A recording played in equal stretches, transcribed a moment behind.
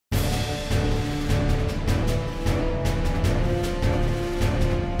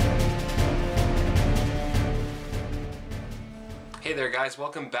Hey there guys,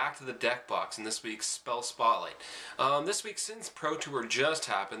 welcome back to the Deck Box in this week's Spell Spotlight. This week, since Pro Tour just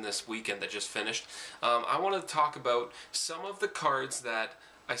happened this weekend that just finished, I want to talk about some of the cards that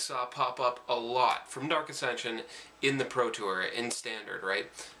I saw pop up a lot from Dark Ascension in the Pro Tour, in Standard, right?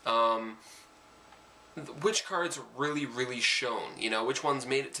 Which cards really shone, you know, which ones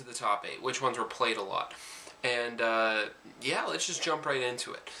made it to the top 8, which ones were played a lot. And yeah, let's just jump right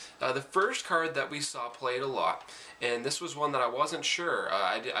into it. The first card that we saw played a lot, and this was one that I wasn't sure,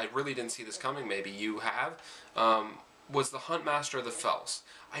 I really didn't see this coming, maybe you have, was the Huntmaster of the Fells.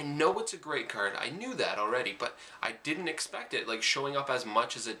 I know it's a great card, I knew that already, but I didn't expect it like showing up as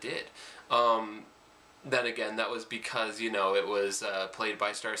much as it did. Then again, that was because, you know, it was played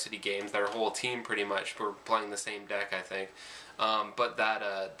by Star City Games. Their whole team pretty much were playing the same deck, I think. But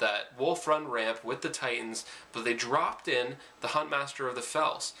that Wolf Run ramp with the Titans, but they dropped in the Huntmaster of the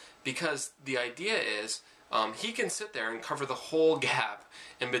Fells, because the idea is he can sit there and cover the whole gap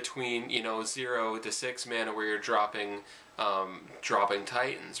in between, you know, 0 to 6 mana where you're dropping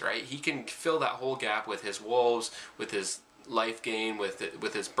Titans, right? He can fill that whole gap with his wolves, with his life gain,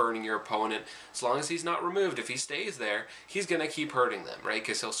 with his burning your opponent. As long as he's not removed, if he stays there, he's gonna keep hurting them, right?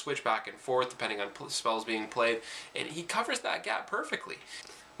 Because he'll switch back and forth depending on spells being played, and he covers that gap perfectly.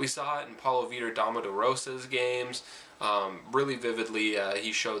 We saw it in Paulo Vitor Dama de Rosa's games really vividly.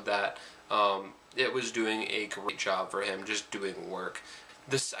 He showed that it was doing a great job for him, just doing work.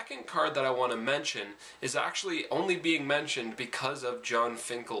 The second card that I want to mention is actually only being mentioned because of John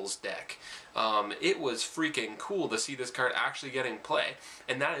Finkel's deck. It was freaking cool to see this card actually getting play,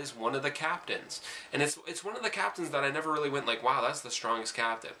 and that is one of the captains. And it's one of the captains that I never really went like, wow, that's the strongest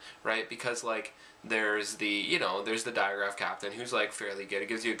captain, right? Because like there's the, you know, there's the Diagraph captain who's like fairly good. It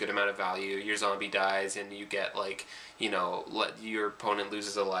gives you a good amount of value. Your zombie dies and you get like, you know, your opponent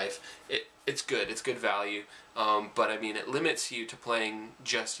loses a life. It's good. It's good value. But I mean, it limits you to playing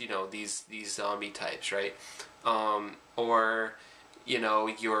just, you know, these zombie types, right? Or, you know,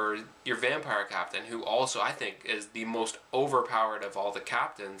 your vampire captain, who also I think is the most overpowered of all the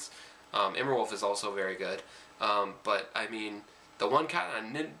captains. Immerwolf is also very good. But I mean, the one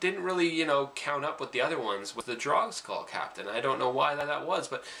captain didn't really, you know, count up with the other ones was the Drogskull captain. I don't know why that was,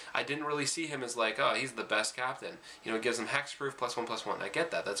 but I didn't really see him as like, oh, he's the best captain. You know, it gives him hexproof +1/+1. I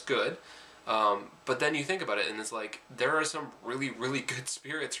get that. That's good. But then you think about it, and it's like, there are some really good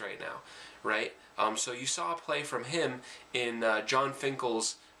spirits right now, right? So you saw a play from him in John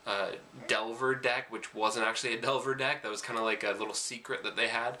Finkel's Delver deck, which wasn't actually a Delver deck. That was kind of like a little secret that they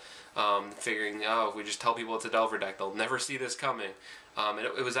had, figuring, oh, if we just tell people it's a Delver deck, they'll never see this coming. And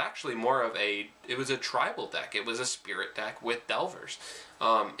it was actually more of it was a tribal deck. It was a spirit deck with Delvers,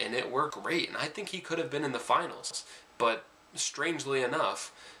 and it worked great, and I think he could have been in the finals. But strangely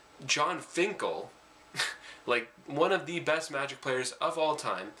enough, John Finkel, like one of the best Magic players of all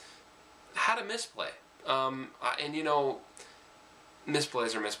time, had a misplay. And you know,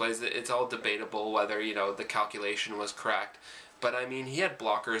 misplays are misplays. It's all debatable whether, you know, the calculation was correct. But I mean, he had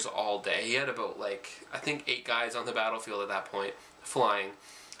blockers all day. He had about, like, I think 8 guys on the battlefield at that point, flying.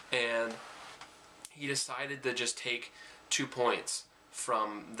 And he decided to just take 2 points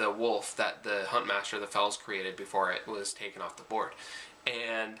from the wolf that the Huntmaster of the Fells created before it was taken off the board.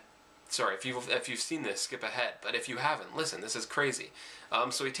 And sorry, if you've seen this, skip ahead. But if you haven't, listen, this is crazy.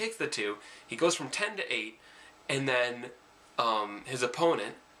 So he takes the 2, he goes from 10 to 8, and then his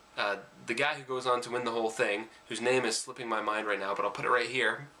opponent, the guy who goes on to win the whole thing, whose name is slipping my mind right now, but I'll put it right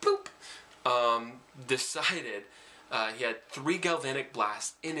here, boop, decided he had 3 Galvanic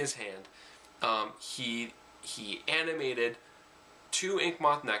Blasts in his hand. He animated 2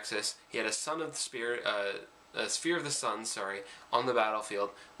 Inkmoth Nexus. He had a Son of the Spirit, a Sphere of the Sun, sorry, on the battlefield,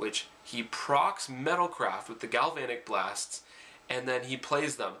 which he procs Metalcraft with the Galvanic Blasts, and then he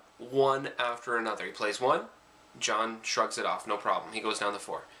plays them one after another. He plays one, John shrugs it off, no problem. He goes down to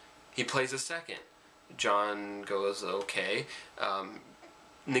 4. He plays a second. John goes, okay,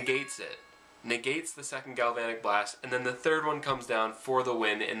 negates it. Negates the second Galvanic Blast, and then the third one comes down for the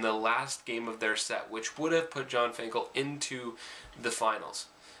win in the last game of their set, which would have put John Finkel into the finals.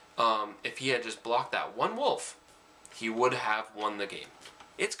 If he had just blocked that one wolf, he would have won the game.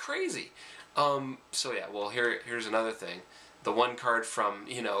 It's crazy. So yeah, well, here's another thing. The one card from,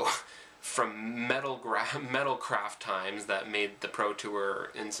 you know, from Metalcraft times that made the Pro Tour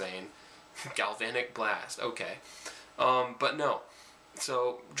insane. Galvanic Blast, okay. But no.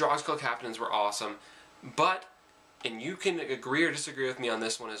 So, Drogskull captains were awesome. But, and you can agree or disagree with me on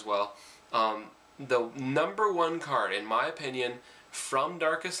this one as well, the #1 card, in my opinion, from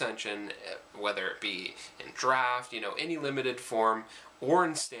Dark Ascension, whether it be in Draft, you know, any limited form, or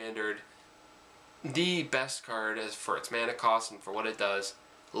in Standard, the best card is for its mana cost and for what it does,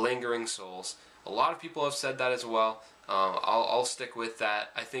 Lingering Souls. A lot of people have said that as well. I'll stick with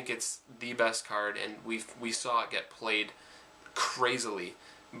that. I think it's the best card, and we saw it get played crazily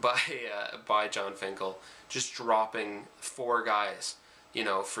by John Finkel, just dropping 4 guys, you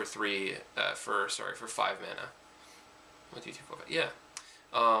know, for 5 mana. 1, 2, 3, 4, 5. Yeah.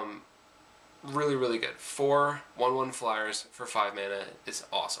 Really, really good. 4 1/1 flyers for 5 mana is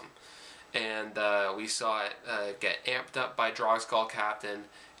awesome. And we saw it get amped up by Drogskull Captain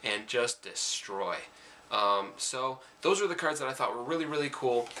and just destroy. So those are the cards that I thought were really, really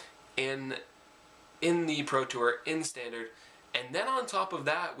cool in the Pro Tour, in Standard. And then on top of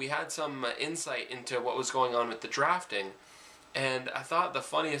that, we had some insight into what was going on with the drafting. And I thought the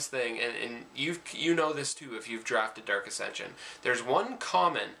funniest thing, and you know this too if you've drafted Dark Ascension, there's one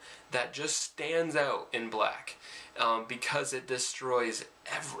common that just stands out in black because it destroys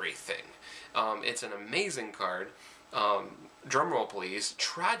everything. It's an amazing card. Drumroll please.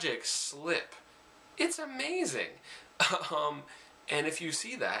 Tragic Slip. It's amazing. And if you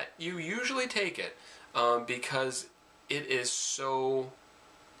see that, you usually take it because it is so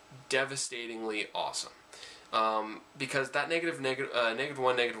devastatingly awesome. Because that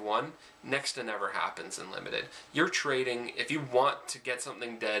 -1/-1 next to never happens in Limited. You're trading, if you want to get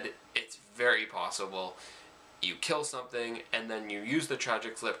something dead, it's very possible. You kill something, and then you use the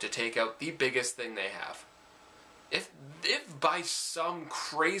Tragic Slip to take out the biggest thing they have. If by some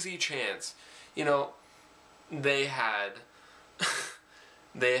crazy chance, you know, they had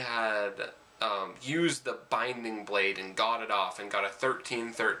used the Binding Blade and got it off and got a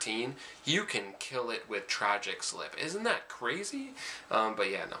 13/13, you can kill it with Tragic Slip. Isn't that crazy? But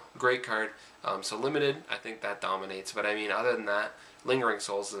yeah, no, great card. So Limited, I think that dominates. But I mean, other than that, Lingering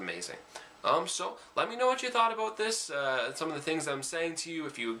Souls is amazing. So let me know what you thought about this, some of the things I'm saying to you,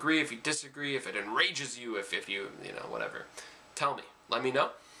 if you agree, if you disagree, if it enrages you, if you know, whatever. Tell me. Let me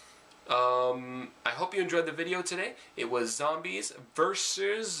know. I hope you enjoyed the video today. It was zombies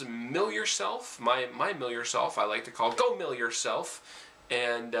versus Mill Yourself. My Mill Yourself, I like to call Go Mill Yourself.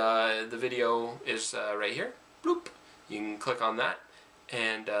 And the video is right here. Bloop. You can click on that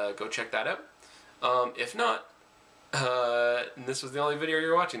and go check that out. If not, this was the only video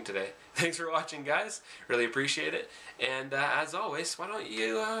you're watching today. Thanks for watching, guys. Really appreciate it. And as always, why don't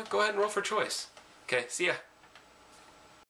you go ahead and roll for choice. Okay, see ya.